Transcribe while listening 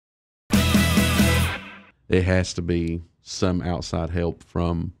it has to be some outside help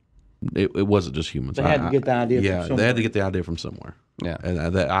from. It wasn't just humans. They had to get the idea. Yeah, from somewhere. they had to get the idea from somewhere. Yeah,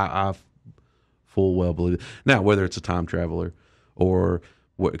 and that I full well believe it. Now, whether it's a time traveler or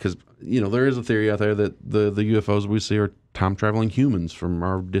what, because there is a theory out there that the UFOs we see are time traveling humans from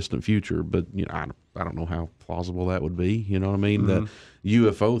our distant future, but I don't know how plausible that would be. You know what I mean? Mm-hmm. The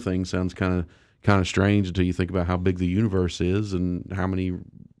UFO thing sounds kind of strange until you think about how big the universe is and how many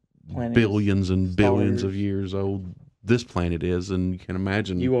Planets, billions and billions stars. of years old this planet is, and you can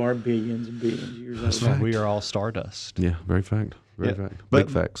imagine. You are billions and billions of years old. so we are all stardust. Yeah, very fact. Very fact. But-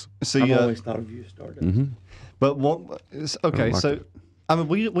 Big facts. So I've always thought of you as Stardust. Mm-hmm. But okay, like so it. I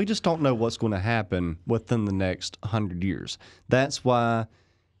mean, we just don't know what's going to happen within the next 100 years. That's why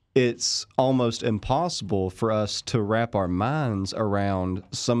it's almost impossible for us to wrap our minds around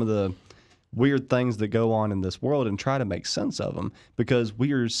some of the weird things that go on in this world and try to make sense of them, because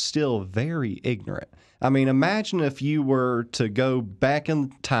we are still very ignorant. I mean, imagine if you were to go back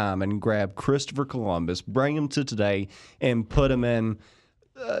in time and grab Christopher Columbus, bring him to today, and put him in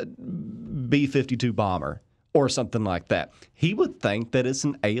B-52 bomber or something like that. He would think that it's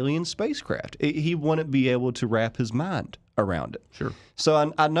an alien spacecraft. He wouldn't be able to wrap his mind around it. Sure.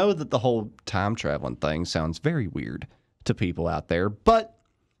 So I know that the whole time traveling thing sounds very weird to people out there, but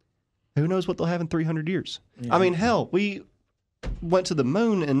who knows what they'll have in 300 years? Yeah. I mean, hell, we went to the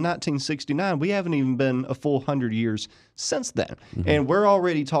moon in 1969. We haven't even been a full 100 years since then. Mm-hmm. And we're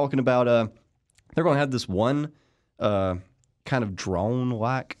already talking about they're going to have this one kind of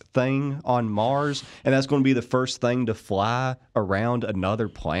drone-like thing on Mars, and that's going to be the first thing to fly around another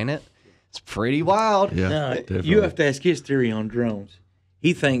planet. It's pretty wild. Yeah, Now, definitely. you have to ask his theory on drones.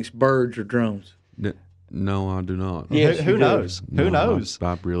 He thinks birds are drones. No, I do not. Yes, who you do. knows? No, Who knows?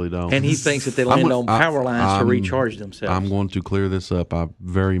 I really don't. And he thinks that they land on power lines to recharge themselves. I'm going to clear this up. I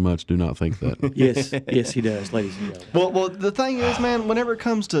very much do not think that. Yes, he does, ladies and gentlemen. Well, the thing is, man, whenever it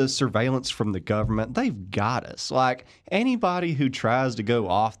comes to surveillance from the government, they've got us. Like, anybody who tries to go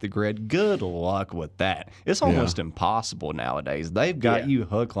off the grid, good luck with that. It's almost impossible nowadays. They've got you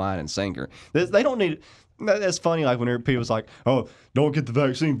hook, line, and sinker. They don't need... That's funny, like whenever people's like, "Oh, don't get the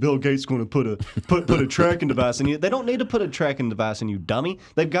vaccine. Bill Gates is going to put a tracking device in you." They don't need to put a tracking device in you, dummy.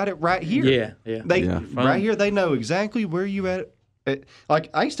 They've got it right here. Right here. They know exactly where you at.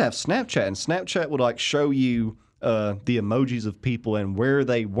 Like I used to have Snapchat, and Snapchat would like show you the emojis of people and where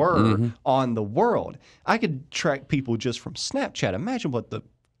they were on the world. I could track people just from Snapchat. Imagine what the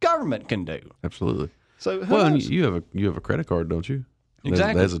government can do. Absolutely. So and you have a credit card, don't you?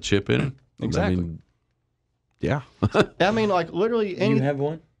 Exactly. There's a chip in it. Exactly. I mean, yeah. I mean, like literally. Do you have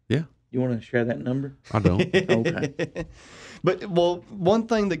one? Yeah. You want to share that number? I don't. Okay. But one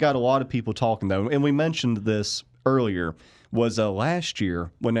thing that got a lot of people talking though, and we mentioned this earlier, was last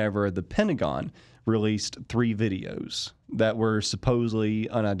year whenever the Pentagon released 3 videos that were supposedly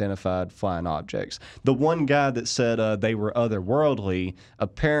unidentified flying objects. The one guy that said they were otherworldly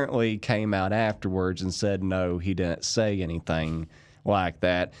apparently came out afterwards and said no, he didn't say anything like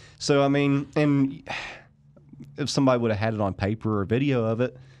that. So I mean, and if somebody would have had it on paper or video of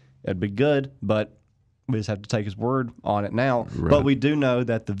it, it'd be good, but we just have to take his word on it now. Right. But we do know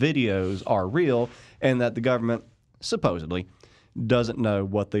that the videos are real and that the government supposedly doesn't know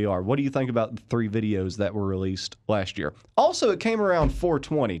what they are. What do you think about the 3 videos that were released last year? Also, it came around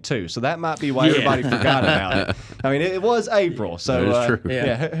 420 too, so that might be why everybody forgot about it. I mean, it was April, so that is true.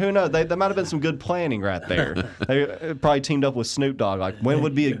 Yeah, who knows? There might have been some good planning right there. They probably teamed up with Snoop Dogg. Like, when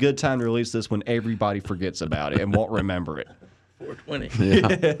would be a good time to release this when everybody forgets about it and won't remember it? 420.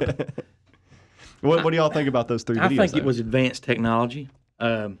 Yeah. What do y'all think about those 3 videos? I think it was advanced technology.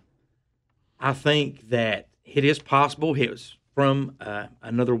 I think that it is possible it was from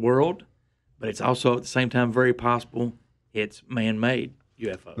another world, but it's also at the same time very possible it's man-made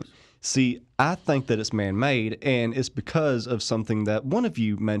UFOs. See, I think that it's man-made, and it's because of something that one of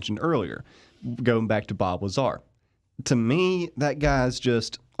you mentioned earlier, going back to Bob Lazar. To me, that guy's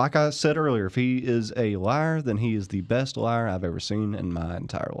just, like I said earlier, if he is a liar, then he is the best liar I've ever seen in my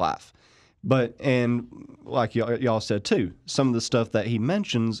entire life. But, and like y'all said too, some of the stuff that he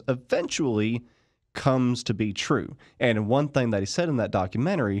mentions eventually comes to be true. And one thing that he said in that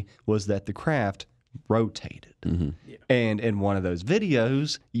documentary was that the craft rotated. Mm-hmm. Yeah. And in one of those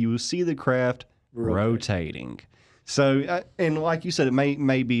videos, you will see the craft rotating. So, and like you said, it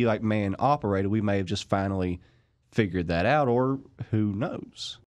may be like man operated. We may have just finally figured that out, or who knows?